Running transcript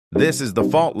This is the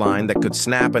fault line that could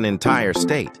snap an entire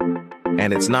state.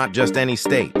 And it's not just any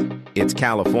state, it's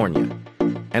California.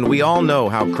 And we all know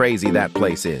how crazy that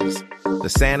place is. The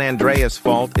San Andreas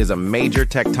Fault is a major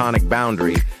tectonic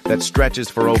boundary that stretches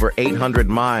for over 800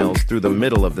 miles through the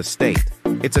middle of the state.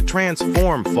 It's a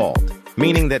transform fault,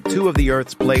 meaning that two of the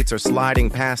Earth's plates are sliding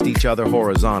past each other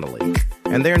horizontally,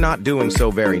 and they're not doing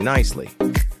so very nicely.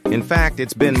 In fact,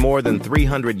 it's been more than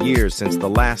 300 years since the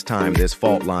last time this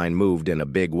fault line moved in a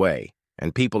big way,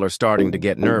 and people are starting to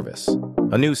get nervous.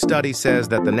 A new study says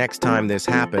that the next time this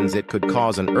happens, it could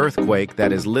cause an earthquake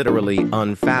that is literally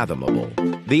unfathomable.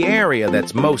 The area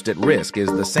that's most at risk is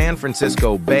the San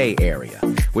Francisco Bay Area,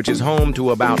 which is home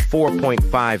to about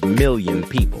 4.5 million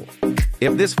people.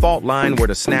 If this fault line were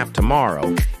to snap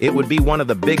tomorrow, it would be one of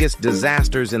the biggest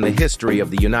disasters in the history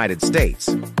of the United States.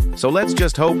 So let's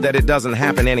just hope that it doesn't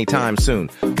happen anytime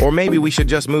soon. Or maybe we should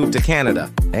just move to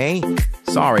Canada, eh?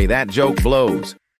 Sorry, that joke blows.